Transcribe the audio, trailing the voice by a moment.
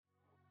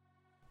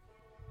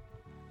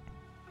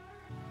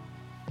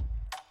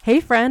Hey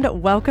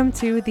friend, welcome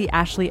to the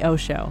Ashley O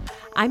Show.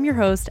 I'm your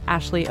host,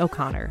 Ashley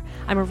O'Connor.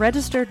 I'm a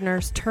registered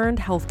nurse turned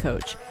health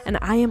coach, and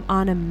I am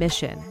on a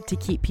mission to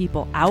keep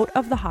people out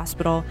of the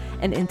hospital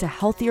and into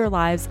healthier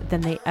lives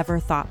than they ever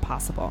thought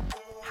possible.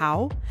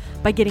 How?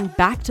 By getting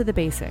back to the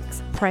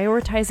basics,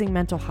 prioritizing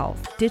mental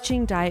health,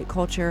 ditching diet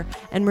culture,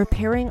 and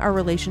repairing our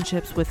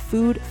relationships with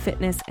food,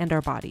 fitness, and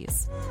our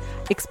bodies.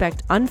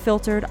 Expect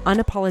unfiltered,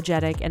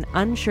 unapologetic, and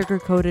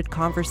unsugar-coated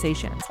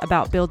conversations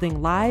about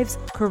building lives,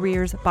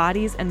 careers,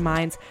 bodies, and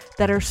minds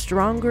that are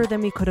stronger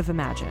than we could have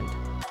imagined.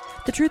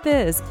 The truth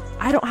is,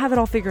 I don't have it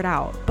all figured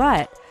out,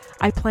 but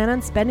I plan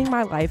on spending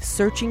my life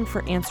searching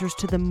for answers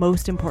to the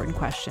most important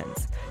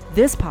questions.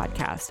 This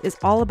podcast is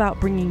all about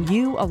bringing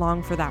you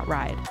along for that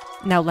ride.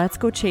 Now let's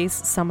go chase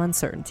some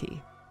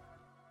uncertainty.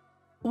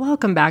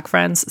 Welcome back,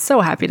 friends.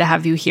 So happy to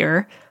have you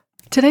here.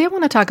 Today I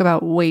want to talk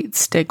about weight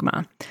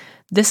stigma.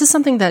 This is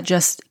something that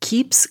just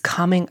keeps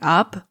coming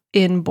up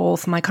in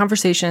both my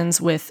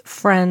conversations with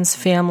friends,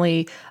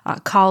 family,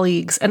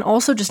 colleagues, and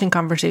also just in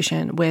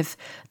conversation with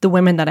the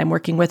women that I'm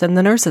working with and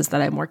the nurses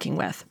that I'm working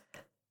with.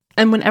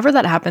 And whenever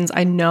that happens,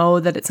 I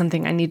know that it's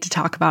something I need to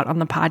talk about on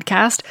the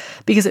podcast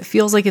because it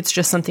feels like it's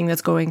just something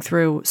that's going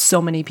through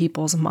so many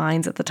people's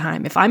minds at the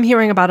time. If I'm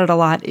hearing about it a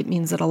lot, it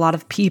means that a lot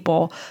of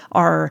people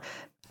are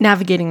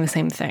navigating the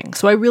same thing.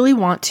 So I really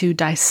want to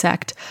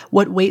dissect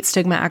what weight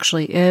stigma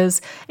actually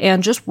is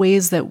and just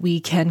ways that we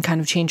can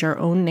kind of change our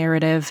own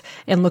narrative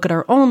and look at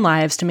our own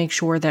lives to make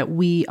sure that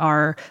we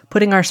are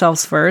putting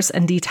ourselves first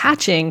and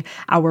detaching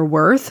our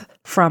worth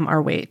from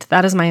our weight.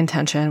 That is my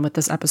intention with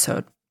this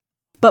episode.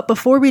 But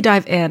before we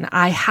dive in,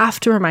 I have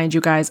to remind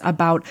you guys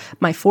about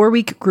my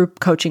 4-week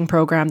group coaching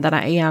program that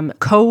I am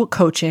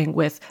co-coaching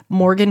with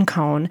Morgan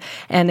Cohn,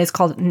 and it's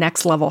called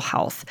Next Level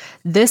Health.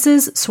 This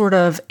is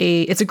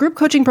it's a group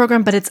coaching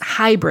program, but it's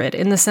hybrid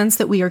in the sense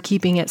that we are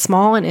keeping it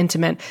small and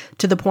intimate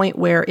to the point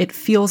where it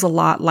feels a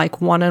lot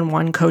like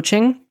one-on-one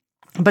coaching.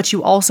 But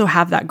you also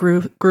have that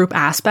group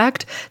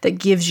aspect that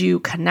gives you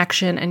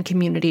connection and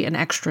community and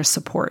extra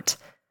support.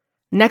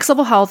 Next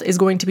Level Health is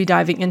going to be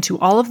diving into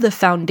all of the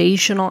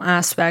foundational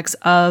aspects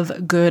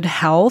of good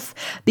health,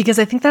 because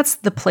I think that's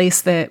the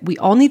place that we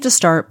all need to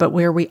start, but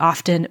where we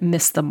often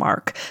miss the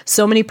mark.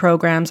 So many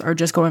programs are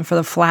just going for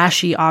the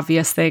flashy,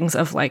 obvious things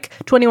of like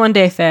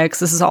 21-day fix.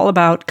 This is all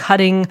about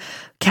cutting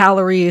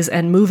calories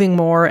and moving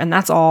more, and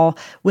that's all.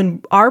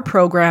 When our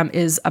program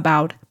is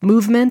about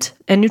movement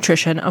and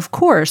nutrition, of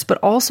course, but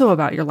also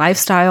about your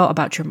lifestyle,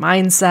 about your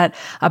mindset,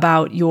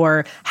 about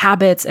your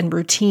habits and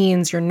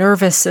routines, your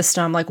nervous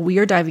system. Like, we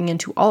are diving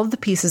into all of the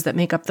pieces that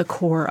make up the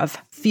core of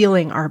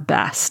feeling our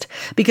best.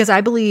 Because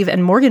I believe,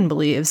 and Morgan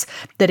believes,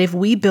 that if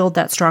we build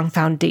that strong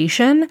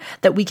foundation,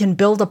 that we can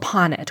build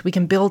upon it. We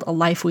can build a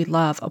life we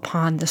love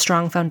upon the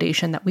strong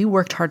foundation that we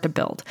worked hard to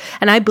build.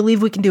 And I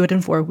believe we can do it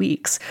in 4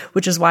 weeks,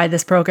 which is why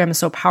this program is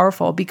so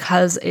powerful,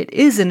 because it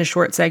is in a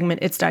short segment.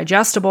 It's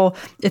digestible.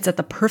 It's at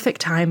the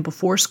perfect time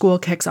before school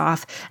kicks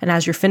off and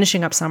as you're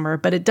finishing up summer,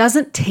 but it's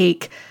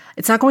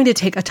not going to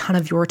take a ton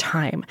of your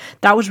time.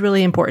 That was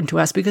really important to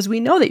us because we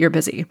know that you're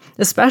busy,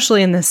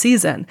 especially in this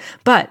season,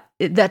 but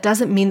that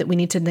doesn't mean that we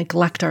need to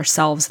neglect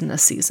ourselves in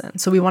this season.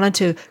 So we wanted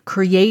to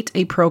create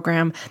a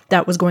program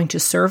that was going to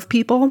serve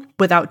people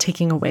without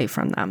taking away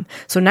from them.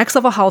 So Next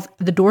Level Health,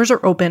 the doors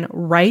are open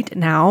right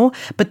now,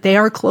 but they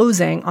are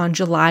closing on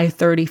July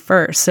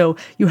 31st. So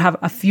you have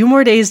a few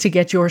more days to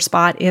get your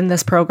spot in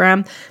this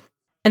program.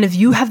 And if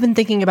you have been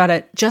thinking about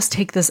it, just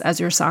take this as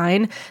your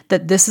sign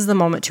that this is the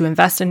moment to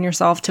invest in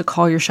yourself, to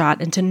call your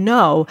shot, and to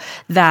know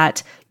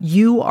that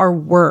you are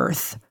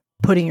worth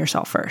putting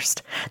yourself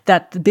first.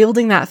 That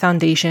building that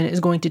foundation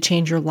is going to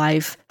change your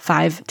life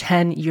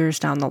 5-10 years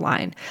down the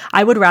line.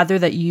 I would rather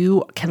that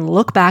you can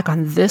look back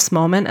on this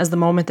moment as the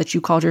moment that you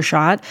called your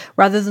shot,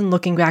 rather than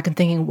looking back and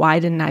thinking, why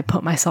didn't I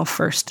put myself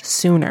first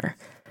sooner?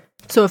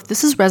 So if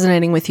this is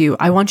resonating with you,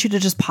 I want you to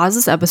just pause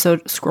this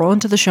episode, scroll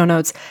into the show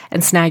notes,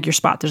 and snag your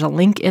spot. There's a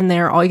link in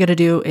there. All you got to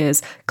do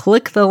is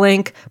click the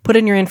link, put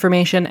in your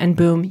information, and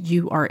boom,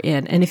 you are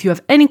in. And if you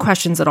have any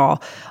questions at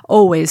all,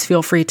 always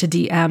feel free to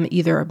DM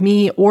either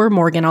me or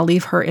Morgan. I'll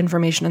leave her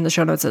information in the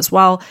show notes as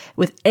well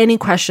with any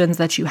questions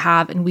that you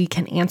have, and we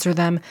can answer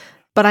them.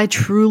 But I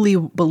truly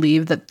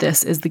believe that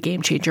this is the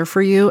game changer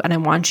for you, and I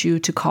want you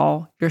to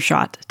call your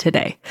shot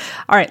today.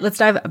 All right, let's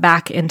dive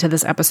back into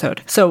this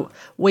episode. So,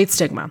 weight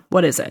stigma,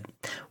 what is it?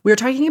 We're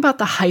talking about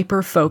the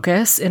hyper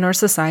focus in our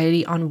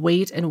society on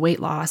weight and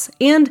weight loss,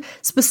 and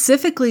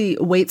specifically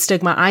weight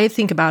stigma. I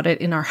think about it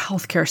in our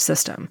healthcare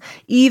system,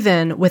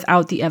 even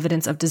without the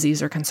evidence of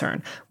disease or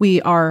concern.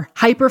 We are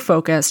hyper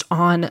focused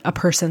on a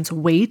person's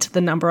weight, the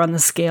number on the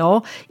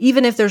scale,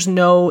 even if there's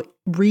no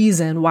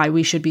reason why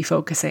we should be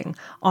focusing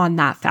on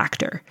that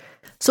factor.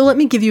 So let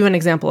me give you an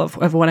example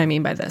of what I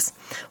mean by this.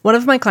 One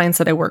of my clients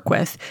that I work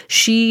with,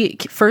 she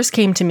first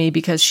came to me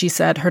because she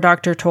said her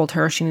doctor told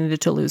her she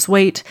needed to lose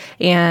weight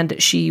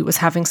and she was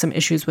having some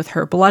issues with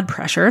her blood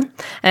pressure.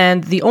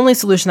 And the only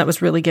solution that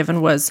was really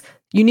given was,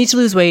 you need to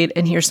lose weight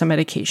and here's some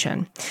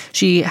medication.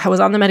 She was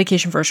on the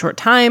medication for a short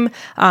time,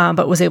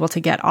 but was able to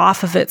get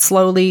off of it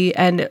slowly.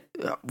 And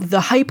the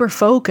hyper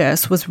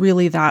focus was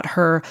really that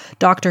her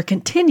doctor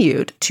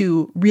continued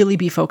to really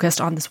be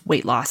focused on this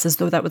weight loss as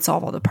though that would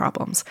solve all the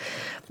problems,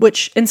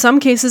 which in some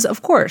cases,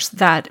 of course,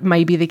 that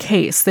might be the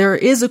case. There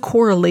is a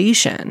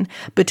correlation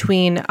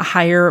between a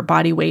higher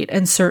body weight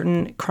and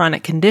certain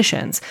chronic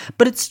conditions.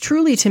 But it's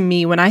truly, to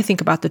me, when I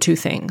think about the two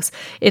things,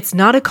 it's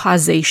not a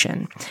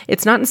causation.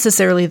 It's not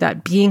necessarily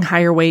that being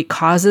higher weight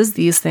causes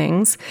these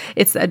things.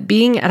 It's that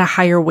being at a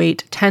higher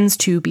weight tends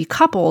to be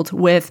coupled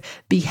with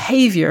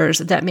behaviors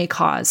that may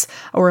cause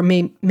or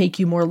may make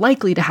you more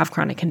likely to have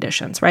chronic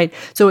conditions, right?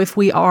 So if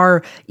we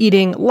are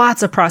eating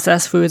lots of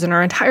processed foods and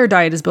our entire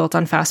diet is built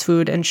on fast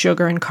food and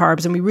sugar and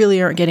carbs, and we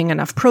really aren't getting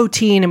enough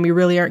protein and we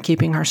really aren't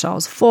keeping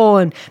ourselves full,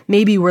 and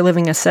maybe we're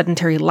living a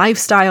sedentary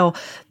lifestyle,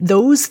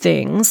 those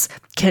things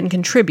can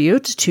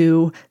contribute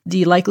to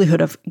the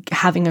likelihood of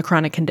having a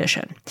chronic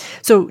condition.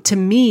 So to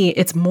me,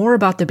 it's more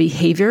about the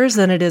behaviors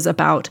than it is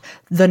about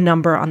the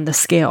number on the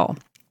scale.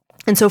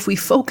 And so if we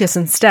focus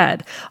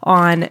instead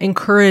on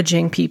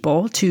encouraging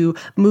people to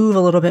move a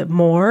little bit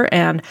more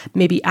and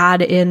maybe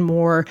add in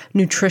more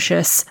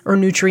nutritious or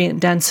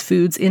nutrient-dense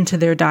foods into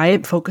their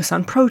diet, focus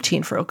on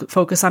protein,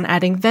 focus on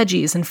adding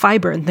veggies and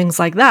fiber and things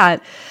like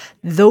that,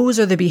 those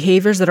are the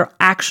behaviors that are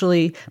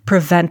actually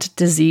prevent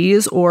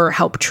disease or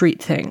help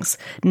treat things,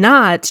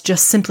 not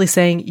just simply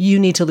saying you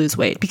need to lose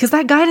weight, because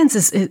that guidance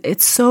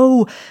it's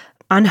so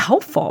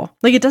unhelpful.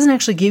 Like, it doesn't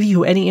actually give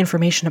you any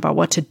information about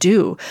what to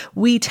do.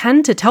 We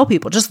tend to tell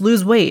people just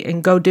lose weight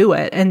and go do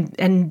it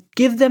and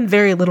give them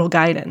very little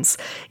guidance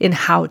in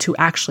how to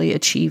actually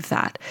achieve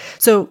that.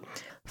 So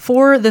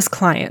for this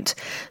client,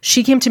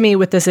 she came to me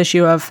with this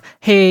issue of,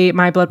 hey,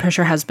 my blood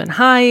pressure has been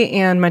high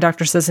and my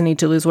doctor says I need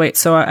to lose weight,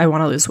 so I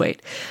want to lose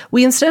weight.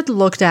 We instead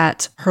looked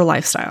at her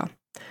lifestyle.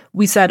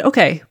 We said,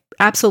 okay,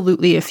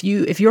 absolutely, if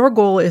your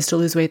goal is to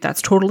lose weight,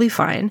 that's totally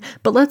fine.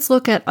 But let's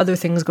look at other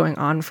things going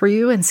on for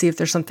you and see if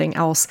there's something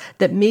else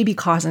that may be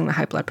causing the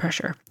high blood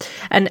pressure.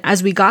 And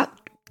as we got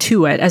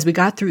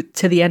through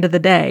to the end of the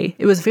day,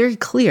 it was very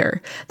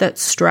clear that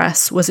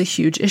stress was a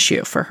huge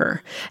issue for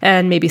her,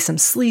 and maybe some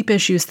sleep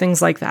issues,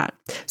 things like that.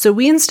 So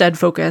we instead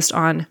focused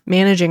on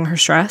managing her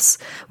stress.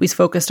 We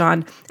focused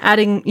on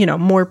adding,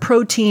 more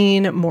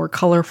protein, more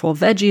colorful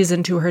veggies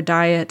into her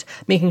diet,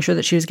 making sure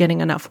that she was getting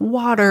enough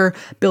water,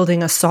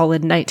 building a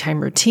solid nighttime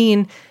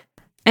routine.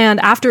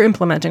 And after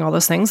implementing all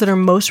those things at her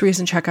most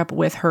recent checkup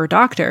with her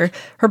doctor,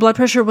 her blood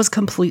pressure was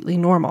completely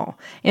normal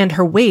and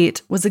her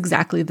weight was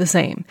exactly the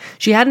same.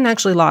 She hadn't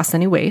actually lost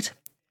any weight,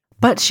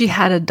 but she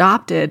had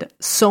adopted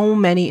so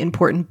many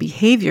important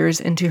behaviors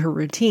into her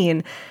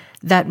routine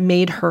that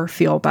made her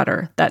feel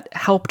better, that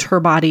helped her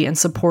body and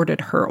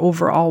supported her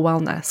overall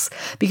wellness,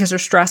 because her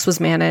stress was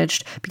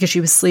managed, because she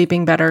was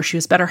sleeping better, she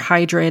was better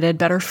hydrated,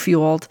 better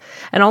fueled,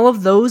 and all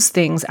of those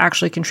things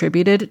actually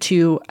contributed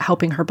to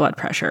helping her blood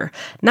pressure,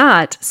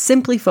 not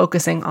simply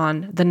focusing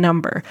on the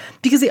number.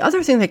 Because the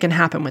other thing that can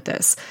happen with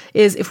this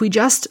is if we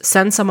just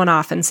send someone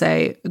off and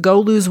say, go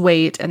lose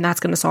weight, and that's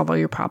going to solve all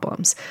your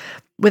problems,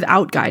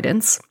 without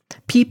guidance,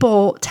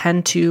 people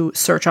tend to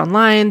search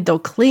online. They'll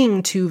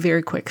cling to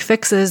very quick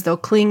fixes. They'll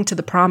cling to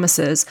the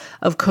promises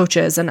of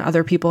coaches and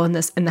other people in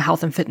the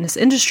health and fitness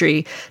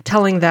industry,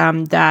 telling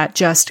them that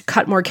just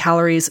cut more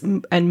calories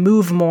and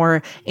move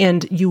more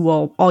and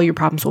all your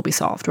problems will be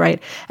solved,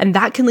 right? And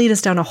that can lead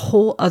us down a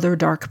whole other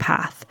dark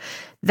path.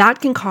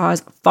 That can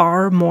cause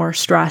far more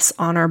stress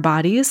on our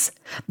bodies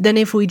than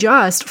if we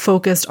just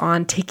focused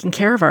on taking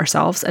care of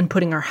ourselves and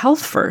putting our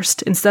health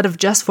first instead of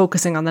just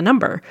focusing on the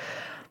number.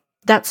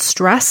 That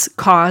stress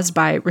caused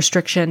by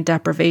restriction,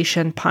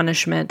 deprivation,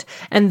 punishment,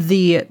 and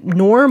the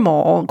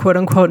normal, quote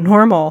unquote,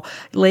 normal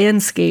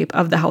landscape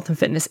of the health and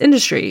fitness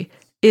industry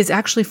is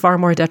actually far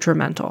more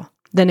detrimental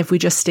than if we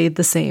just stayed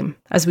the same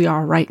as we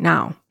are right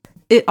now.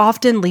 It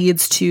often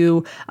leads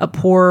to a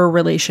poorer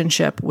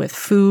relationship with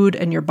food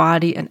and your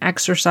body and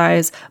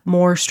exercise,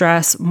 more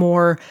stress,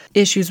 more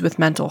issues with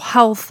mental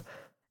health,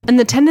 and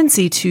the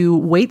tendency to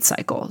weight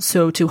cycle,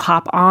 so to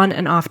hop on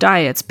and off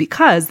diets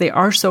because they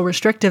are so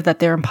restrictive that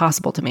they're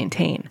impossible to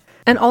maintain.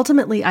 And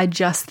ultimately, I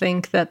just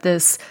think that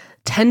this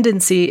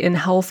tendency in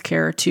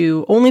healthcare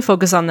to only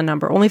focus on the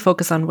number, only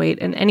focus on weight,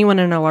 and anyone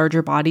in a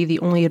larger body, the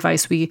only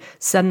advice we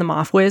send them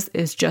off with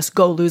is just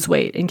go lose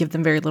weight and give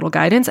them very little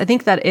guidance. I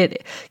think that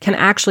it can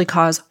actually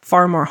cause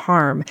far more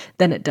harm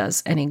than it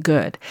does any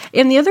good.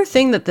 And the other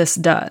thing that this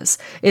does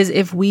is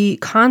if we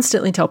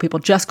constantly tell people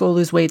just go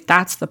lose weight,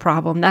 that's the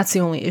problem, that's the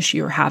only issue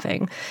you're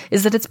having,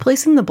 is that it's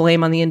placing the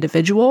blame on the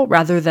individual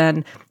rather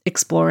than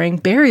exploring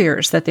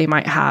barriers that they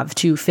might have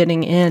to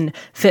fitting in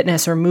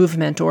fitness or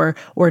movement or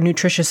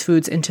nutritious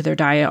foods into their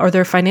diet. Are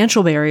there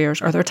financial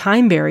barriers? Are there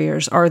time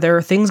barriers? Are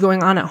there things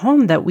going on at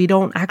home that we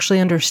don't actually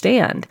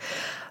understand?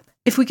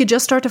 If we could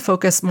just start to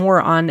focus more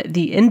on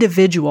the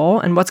individual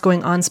and what's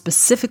going on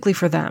specifically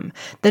for them,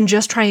 then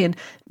just try and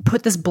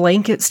put this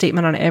blanket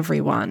statement on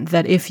everyone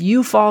that if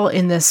you fall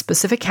in this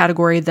specific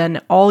category,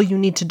 then all you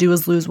need to do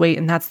is lose weight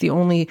and that's the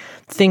only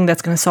thing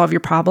that's going to solve your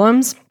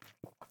problems.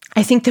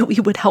 I think that we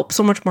would help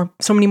so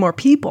many more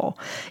people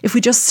if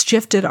we just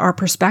shifted our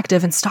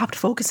perspective and stopped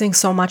focusing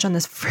so much on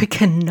this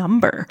freaking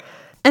number.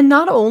 And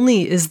not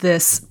only is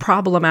this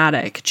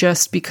problematic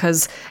just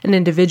because an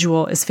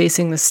individual is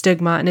facing the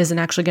stigma and isn't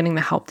actually getting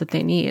the help that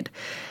they need.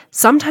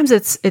 Sometimes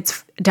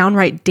it's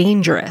downright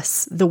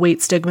dangerous, the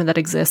weight stigma that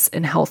exists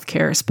in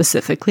healthcare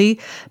specifically,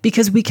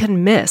 because we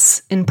can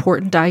miss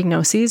important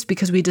diagnoses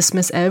because we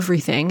dismiss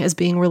everything as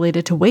being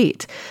related to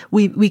weight.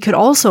 We could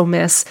also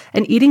miss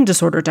an eating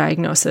disorder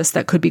diagnosis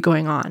that could be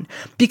going on,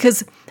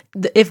 because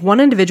if one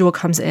individual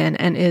comes in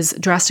and is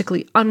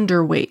drastically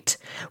underweight,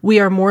 we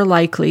are more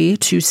likely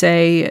to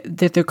say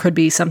that there could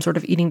be some sort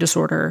of eating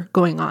disorder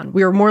going on.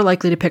 We are more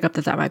likely to pick up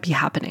that might be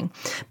happening.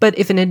 But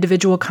if an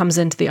individual comes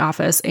into the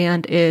office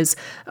and is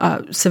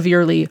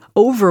severely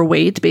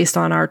overweight based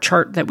on our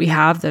chart that we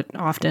have that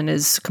often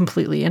is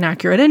completely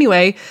inaccurate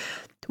anyway,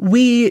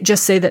 we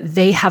just say that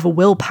they have a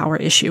willpower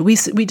issue. We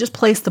just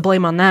place the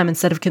blame on them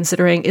instead of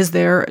considering, is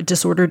there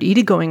disordered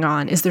eating going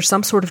on? Is there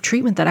some sort of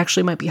treatment that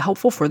actually might be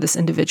helpful for this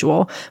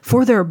individual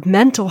for their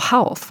mental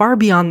health, far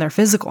beyond their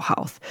physical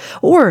health?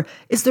 Or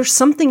is there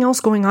something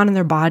else going on in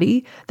their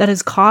body that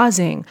is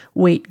causing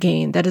weight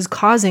gain, that is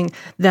causing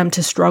them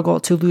to struggle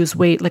to lose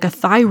weight, like a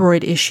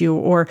thyroid issue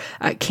or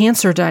a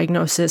cancer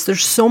diagnosis?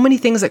 There's so many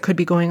things that could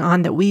be going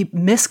on that we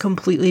miss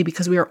completely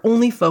because we are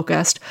only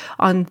focused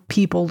on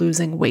people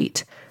losing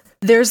weight.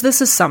 There's this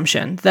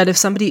assumption that if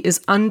somebody is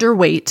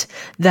underweight,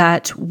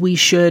 that we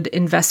should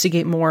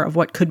investigate more of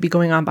what could be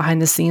going on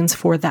behind the scenes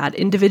for that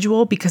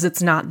individual because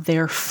it's not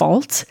their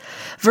fault.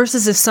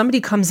 Versus if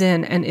somebody comes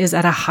in and is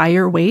at a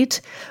higher weight,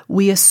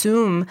 we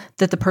assume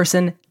that the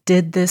person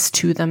did this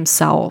to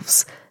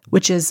themselves,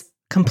 which is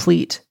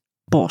complete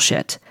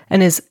bullshit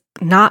and is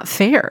not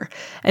fair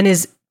and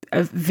is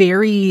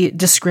very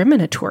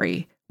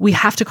discriminatory. We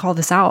have to call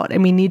this out,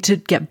 and we need to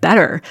get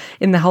better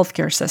in the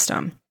healthcare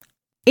system.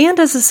 And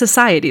as a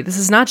society, this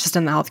is not just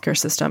in the healthcare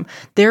system,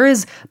 there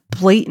is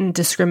blatant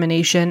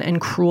discrimination and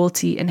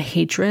cruelty and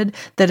hatred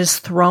that is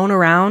thrown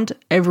around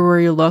everywhere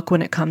you look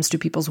when it comes to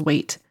people's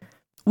weight.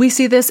 We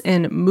see this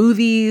in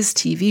movies,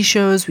 TV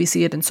shows, we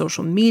see it in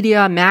social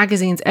media,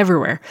 magazines,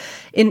 everywhere.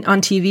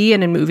 On TV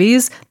and in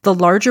movies, the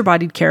larger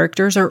bodied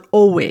characters are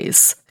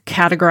always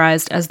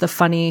categorized as the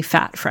funny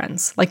fat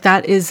friends. Like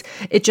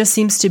it just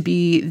seems to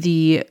be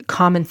the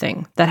common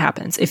thing that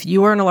happens. If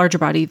you are in a larger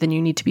body, then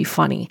you need to be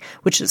funny,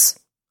 which is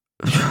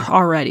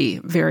already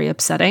very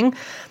upsetting.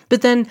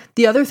 But then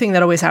the other thing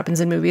that always happens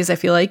in movies, I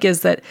feel like,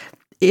 is that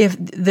if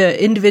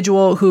the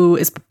individual who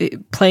is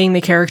playing the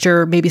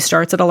character maybe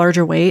starts at a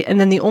larger weight, and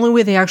then the only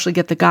way they actually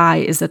get the guy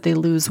is that they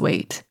lose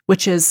weight,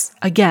 which is,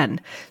 again,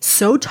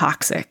 so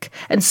toxic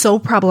and so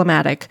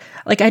problematic.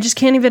 Like, I just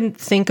can't even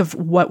think of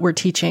what we're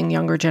teaching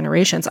younger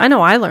generations. I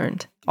know I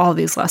learned all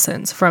these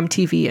lessons from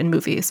TV and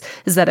movies,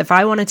 is that if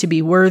I wanted to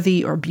be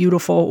worthy or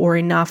beautiful or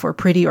enough or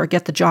pretty or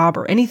get the job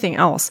or anything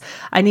else,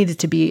 I needed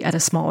to be at a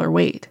smaller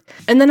weight.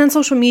 And then on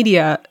social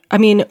media, I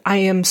mean, I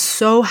am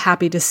so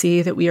happy to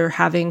see that we are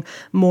having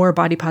more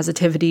body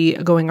positivity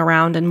going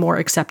around and more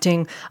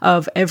accepting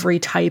of every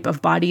type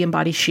of body and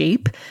body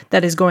shape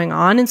that is going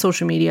on in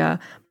social media.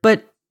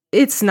 But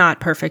it's not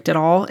perfect at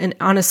all. And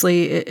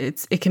honestly,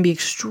 it can be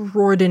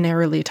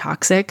extraordinarily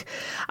toxic.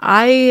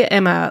 I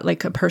am a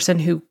person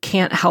who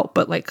can't help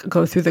but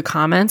go through the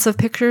comments of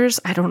pictures.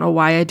 I don't know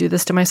why I do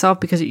this to myself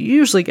because it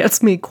usually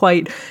gets me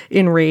quite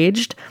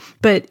enraged.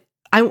 But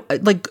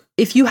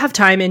if you have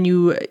time and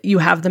you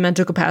have the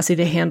mental capacity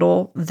to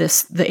handle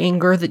the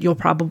anger that you'll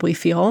probably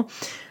feel,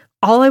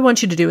 all I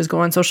want you to do is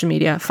go on social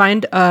media,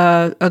 find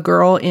a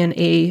girl in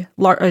a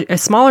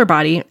smaller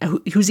body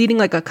who's eating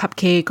like a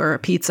cupcake or a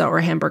pizza or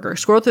a hamburger.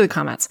 Scroll through the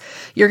comments.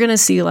 You're going to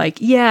see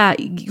yeah,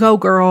 go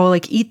girl,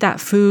 eat that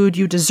food.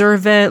 You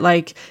deserve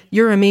it.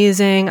 You're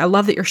amazing. I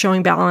love that you're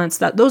showing balance.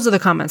 Those are the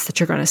comments that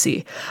you're going to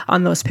see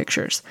on those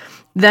pictures.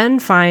 Then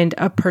find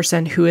a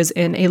person who is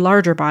in a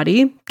larger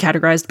body,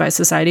 categorized by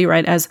society,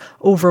 right, as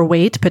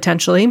overweight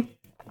potentially.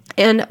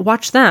 And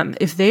watch them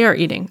if they are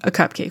eating a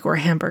cupcake or a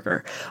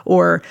hamburger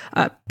or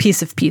a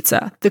piece of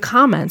pizza. The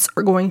comments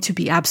are going to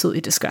be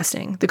absolutely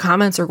disgusting. The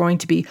comments are going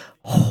to be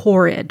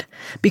horrid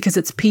because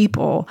it's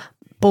people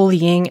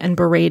bullying and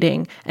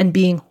berating and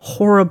being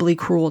horribly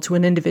cruel to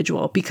an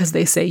individual because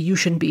they say you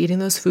shouldn't be eating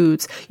those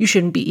foods. You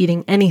shouldn't be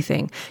eating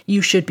anything.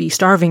 You should be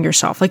starving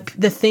yourself.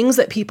 The things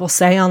that people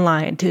say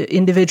online to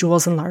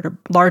individuals in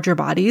larger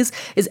bodies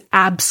is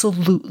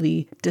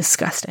absolutely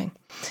disgusting.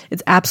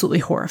 It's absolutely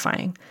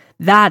horrifying.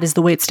 That is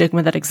the weight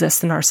stigma that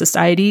exists in our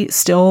society,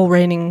 still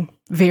reigning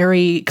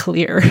very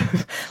clear.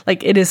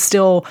 It is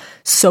still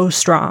so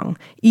strong,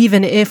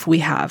 even if we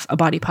have a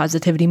body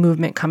positivity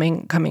movement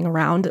coming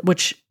around,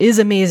 which is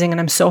amazing, and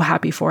I'm so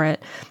happy for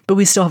it. But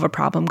we still have a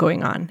problem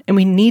going on, and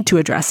we need to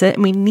address it,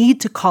 and we need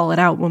to call it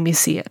out when we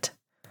see it.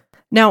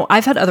 Now,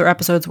 I've had other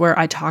episodes where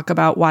I talk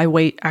about why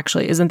weight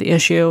actually isn't the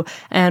issue,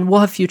 and we'll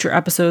have future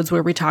episodes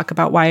where we talk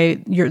about why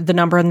the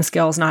number on the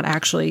scale is not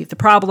actually the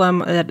problem,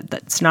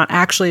 that's not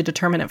actually a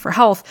determinant for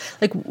health.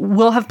 Like,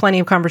 we'll have plenty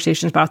of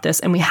conversations about this,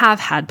 and we have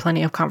had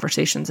plenty of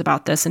conversations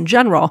about this in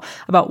general,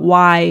 about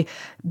why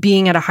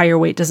being at a higher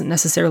weight doesn't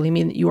necessarily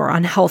mean that you are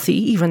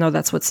unhealthy, even though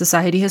that's what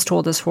society has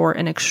told us for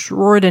an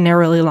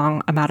extraordinarily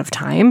long amount of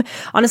time.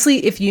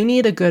 Honestly, if you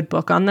need a good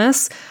book on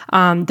this,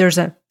 there's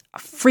a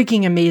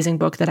freaking amazing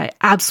book that I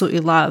absolutely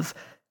love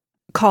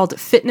called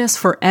Fitness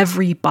for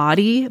Every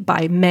Body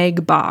by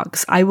Meg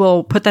Boggs. I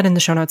will put that in the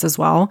show notes as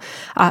well.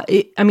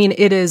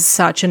 It is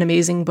such an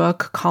amazing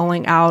book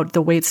calling out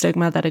the weight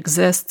stigma that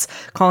exists,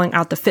 calling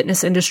out the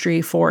fitness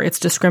industry for its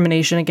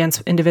discrimination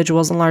against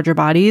individuals in larger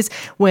bodies,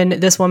 when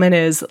this woman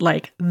is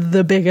like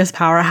the biggest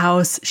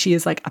powerhouse. She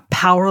is like a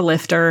power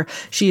lifter.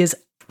 She is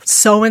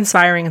so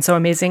inspiring and so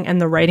amazing,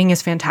 and the writing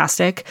is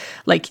fantastic.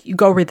 Like, you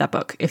go read that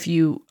book if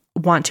you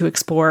want to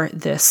explore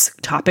this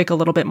topic a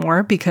little bit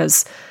more,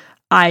 because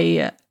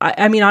I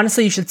mean,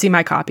 honestly, you should see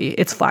my copy.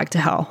 It's flagged to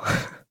hell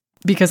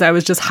because I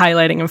was just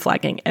highlighting and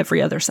flagging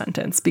every other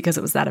sentence because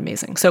it was that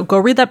amazing. So go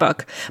read that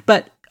book.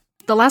 But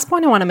the last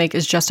point I want to make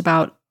is just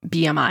about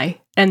BMI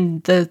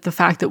and the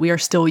fact that we are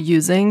still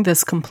using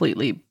this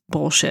completely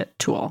bullshit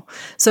tool.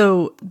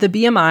 So the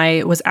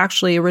BMI was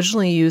actually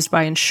originally used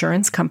by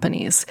insurance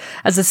companies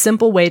as a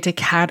simple way to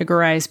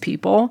categorize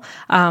people.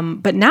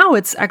 But now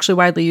it's actually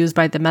widely used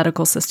by the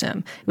medical system.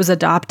 It was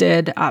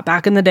adopted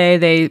back in the day.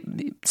 They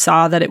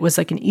saw that it was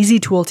like an easy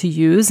tool to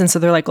use. And so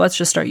they're like, let's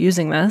just start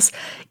using this.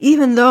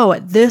 Even though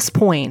at this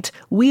point,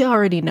 we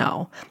already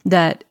know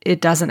that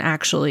it doesn't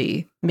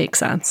actually make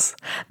sense,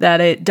 that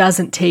it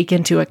doesn't take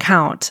into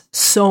account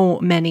so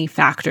many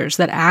factors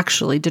that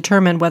actually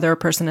determine whether a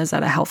person is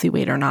at a healthy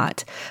weight or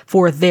not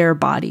for their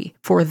body,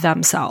 for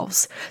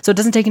themselves. So it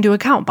doesn't take into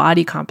account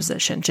body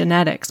composition,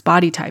 genetics,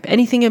 body type,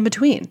 anything in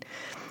between.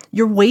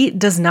 Your weight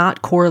does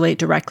not correlate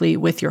directly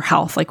with your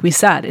health. Like we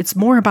said, it's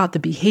more about the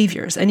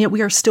behaviors, and yet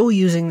we are still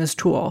using this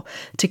tool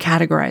to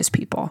categorize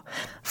people.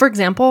 For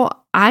example,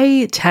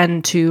 I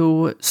tend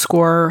to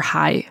score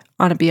high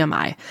on a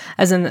BMI,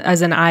 as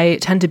in I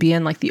tend to be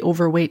in like the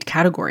overweight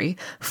category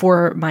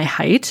for my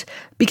height,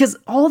 because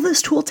all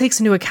this tool takes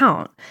into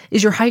account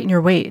is your height and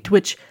your weight,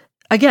 which,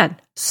 again,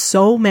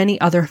 so many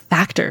other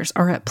factors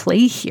are at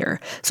play here.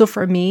 So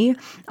for me,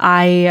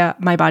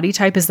 my body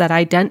type is that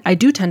I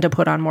do tend to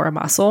put on more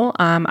muscle.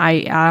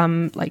 I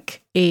am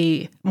like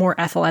a more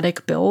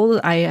athletic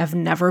build. I have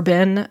never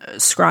been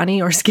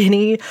scrawny or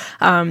skinny.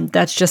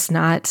 That's just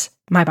not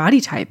my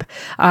body type.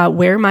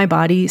 Where my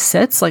body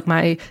sits, like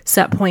my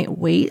set point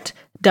weight,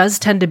 does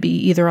tend to be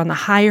either on the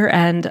higher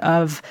end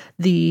of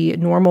the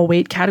normal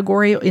weight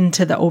category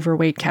into the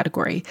overweight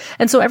category.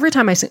 And so every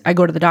time I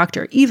go to the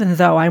doctor, even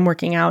though I'm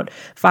working out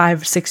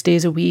 5-6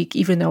 days a week,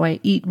 even though I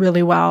eat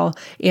really well,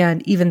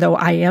 and even though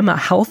I am a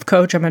health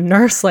coach, I'm a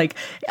nurse, like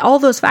all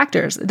those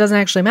factors, it doesn't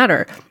actually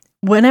matter.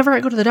 Whenever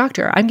I go to the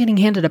doctor, I'm getting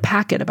handed a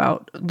packet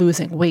about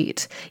losing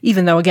weight,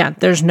 even though, again,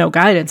 there's no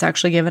guidance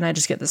actually given. I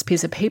just get this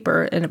piece of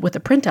paper and with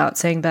a printout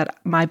saying that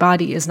my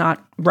body is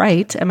not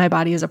right and my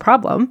body is a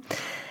problem.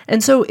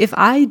 And so if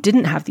I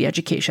didn't have the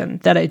education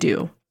that I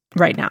do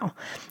right now,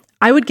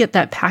 I would get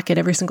that packet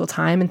every single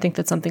time and think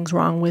that something's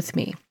wrong with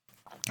me.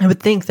 I would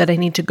think that I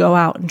need to go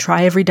out and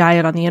try every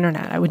diet on the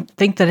internet. I would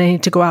think that I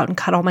need to go out and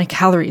cut all my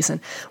calories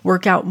and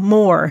work out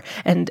more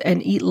and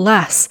eat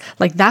less.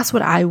 Like, that's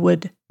what I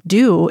would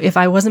do if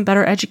I wasn't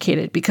better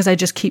educated, because I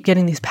just keep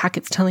getting these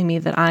packets telling me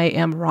that I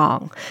am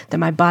wrong, that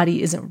my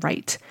body isn't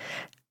right.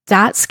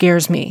 That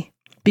scares me,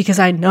 because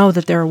I know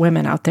that there are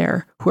women out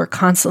there who are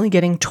constantly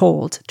getting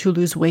told to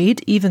lose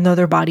weight, even though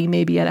their body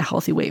may be at a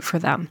healthy weight for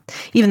them,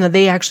 even though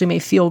they actually may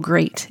feel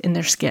great in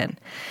their skin.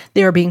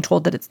 They are being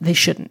told that they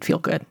shouldn't feel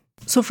good.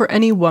 So for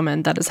any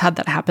woman that has had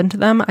that happen to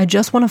them, I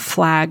just want to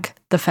flag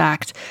the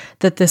fact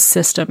that this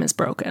system is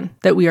broken,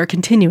 that we are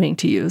continuing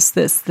to use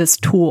this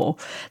tool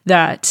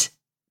that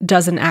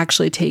doesn't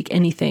actually take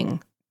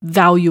anything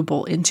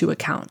valuable into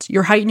account.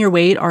 Your height and your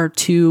weight are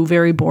two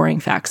very boring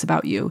facts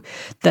about you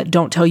that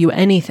don't tell you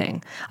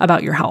anything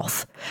about your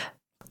health.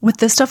 With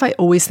this stuff, I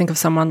always think of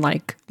someone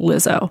like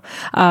Lizzo.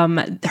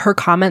 Her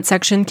comment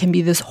section can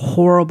be this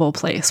horrible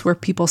place where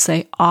people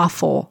say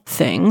awful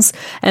things.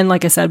 And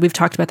like I said, we've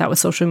talked about that with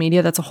social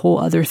media. That's a whole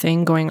other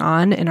thing going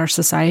on in our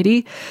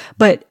society.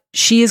 But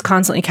she is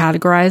constantly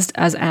categorized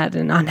as at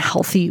an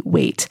unhealthy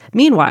weight.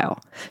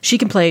 Meanwhile, she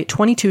can play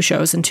 22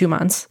 shows in 2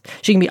 months.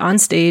 She can be on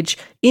stage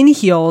in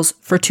heels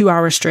for 2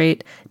 hours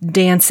straight,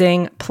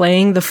 dancing,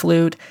 playing the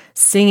flute,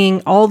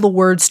 singing all the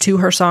words to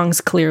her songs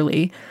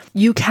clearly.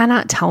 You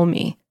cannot tell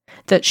me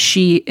that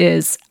she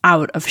is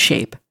out of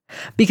shape.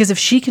 Because if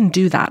she can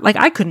do that, like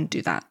I couldn't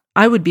do that.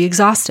 I would be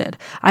exhausted.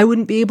 I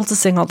wouldn't be able to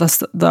sing all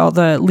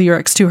the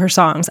lyrics to her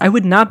songs. I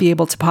would not be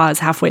able to pause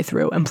halfway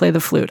through and play the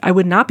flute. I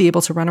would not be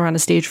able to run around a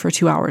stage for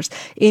 2 hours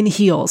in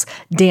heels,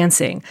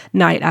 dancing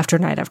night after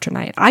night after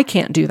night. I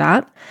can't do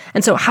that.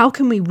 And so how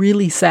can we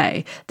really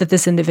say that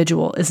this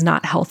individual is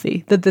not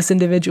healthy, that this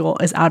individual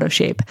is out of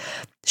shape?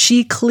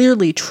 She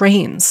clearly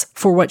trains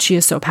for what she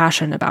is so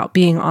passionate about,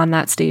 being on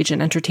that stage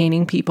and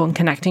entertaining people and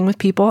connecting with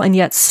people. And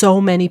yet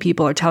so many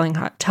people are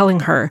telling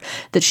her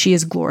that she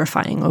is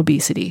glorifying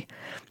obesity.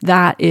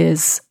 That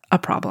is a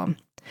problem.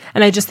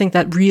 And I just think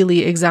that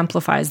really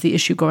exemplifies the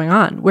issue going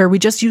on, where we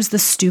just use the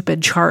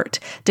stupid chart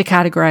to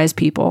categorize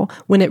people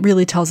when it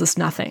really tells us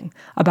nothing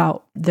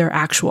about their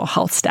actual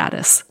health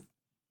status.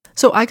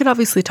 So I could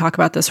obviously talk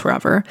about this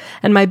forever.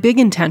 And my big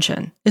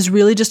intention is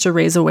really just to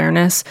raise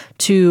awareness,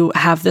 to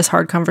have this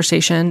hard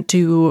conversation,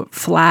 to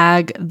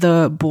flag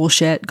the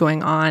bullshit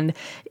going on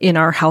in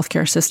our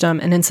healthcare system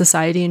and in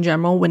society in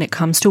general when it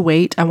comes to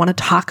weight. I want to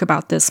talk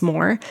about this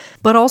more,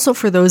 but also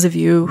for those of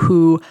you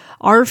who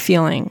are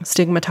feeling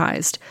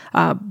stigmatized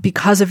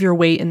because of your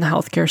weight in the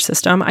healthcare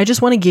system, I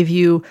just want to give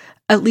you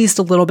at least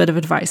a little bit of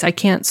advice. I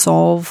can't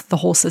solve the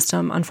whole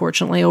system,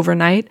 unfortunately,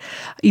 overnight,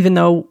 even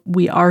though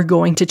we are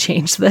going to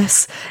change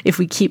this. If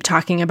we keep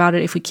talking about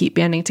it, if we keep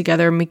banding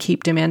together and we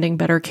keep demanding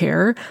better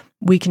care,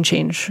 we can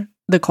change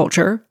the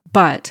culture.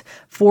 But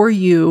for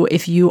you,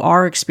 if you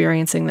are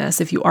experiencing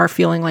this, if you are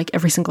feeling like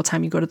every single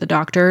time you go to the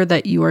doctor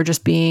that you are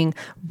just being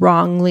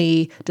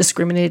wrongly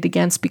discriminated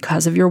against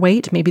because of your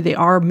weight, maybe they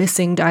are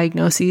missing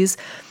diagnoses,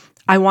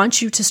 I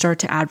want you to start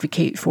to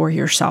advocate for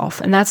yourself.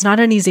 And that's not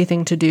an easy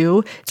thing to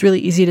do. It's really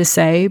easy to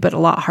say, but a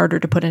lot harder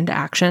to put into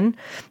action.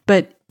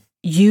 But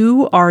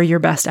you are your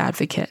best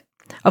advocate.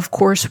 Of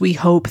course, we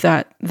hope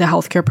that the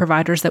healthcare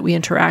providers that we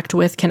interact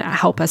with can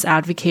help us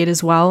advocate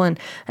as well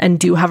and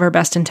do have our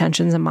best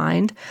intentions in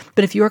mind.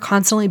 But if you are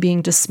constantly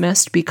being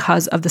dismissed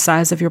because of the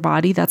size of your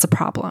body, that's a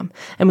problem.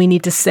 And we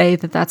need to say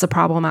that that's a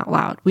problem out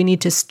loud. We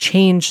need to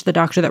change the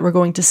doctor that we're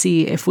going to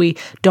see if we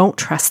don't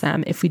trust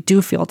them, if we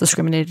do feel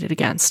discriminated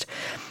against.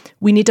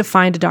 We need to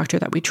find a doctor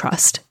that we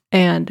trust.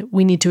 And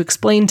we need to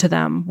explain to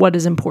them what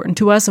is important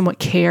to us and what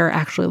care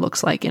actually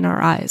looks like in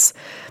our eyes.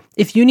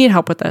 If you need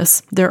help with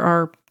this, there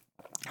are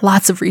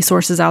lots of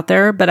resources out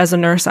there, but as a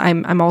nurse,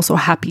 I'm also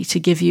happy to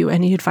give you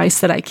any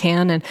advice that I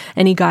can and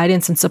any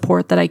guidance and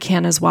support that I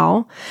can as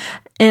well.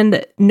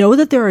 And know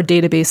that there are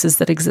databases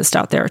that exist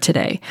out there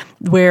today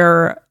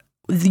where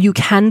you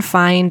can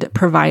find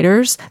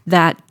providers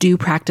that do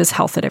practice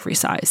health at every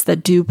size,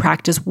 that do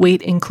practice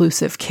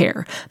weight-inclusive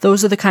care.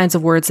 Those are the kinds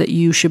of words that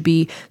you should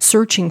be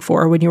searching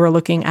for when you are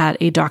looking at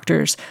a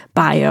doctor's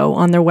bio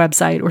on their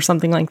website or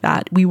something like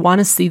that. We want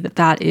to see that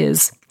that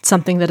is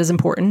something that is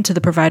important to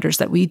the providers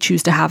that we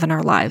choose to have in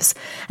our lives.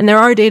 And there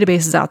are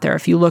databases out there.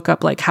 If you look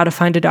up like how to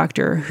find a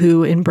doctor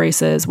who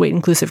embraces weight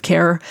inclusive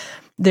care,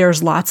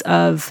 there's lots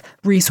of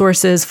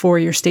resources for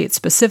your state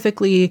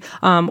specifically,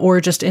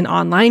 or just in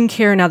online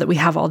care. Now that we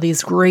have all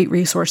these great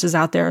resources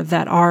out there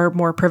that are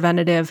more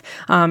preventative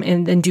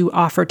and do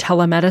offer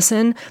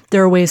telemedicine,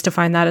 there are ways to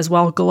find that as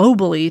well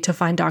globally, to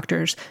find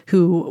doctors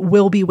who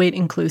will be weight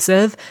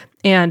inclusive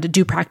and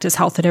do practice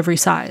health at every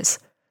size.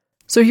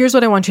 So here's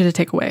what I want you to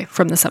take away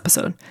from this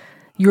episode.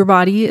 Your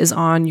body is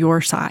on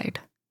your side,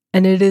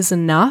 and it is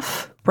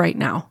enough right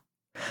now.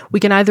 We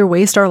can either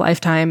waste our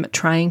lifetime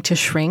trying to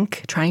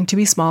shrink, trying to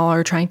be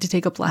smaller, trying to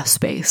take up less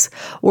space,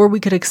 or we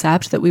could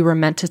accept that we were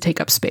meant to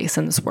take up space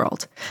in this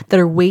world, that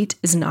our weight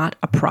is not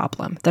a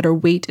problem, that our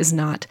weight is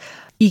not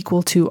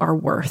equal to our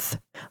worth.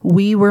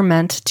 We were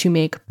meant to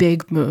make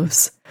big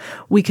moves.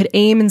 We could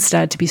aim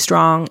instead to be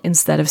strong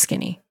instead of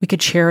skinny. We could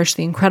cherish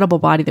the incredible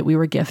body that we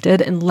were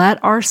gifted and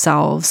let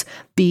ourselves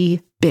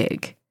be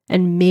big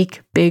and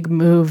make big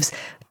moves,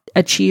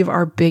 achieve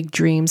our big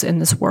dreams in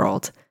this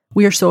world.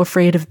 We are so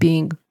afraid of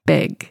being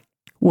big,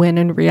 when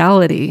in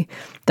reality,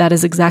 that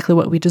is exactly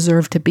what we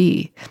deserve to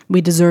be. We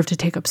deserve to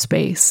take up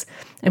space,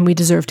 and we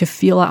deserve to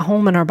feel at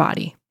home in our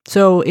body.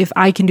 So if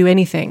I can do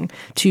anything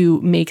to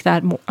make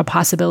that a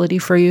possibility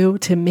for you,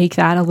 to make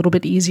that a little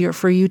bit easier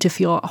for you to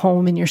feel at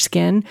home in your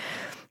skin,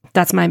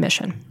 that's my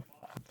mission.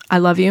 I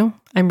love you.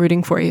 I'm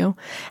rooting for you.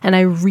 And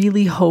I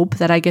really hope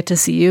that I get to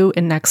see you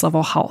in Next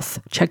Level Health.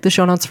 Check the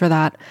show notes for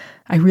that.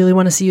 I really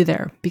want to see you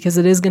there because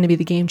it is going to be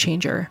the game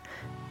changer.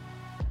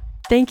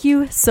 Thank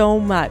you so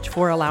much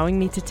for allowing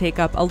me to take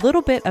up a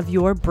little bit of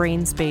your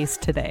brain space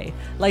today.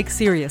 Like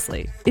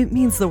seriously, it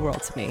means the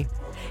world to me.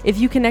 If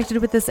you connected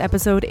with this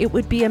episode, it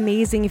would be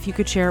amazing if you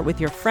could share it with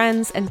your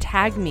friends and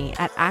tag me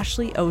at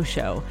Ashley O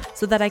Show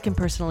so that I can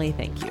personally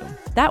thank you.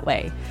 That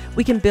way,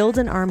 we can build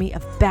an army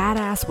of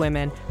badass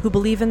women who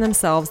believe in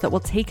themselves that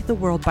will take the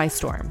world by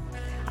storm.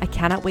 I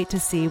cannot wait to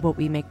see what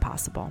we make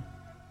possible.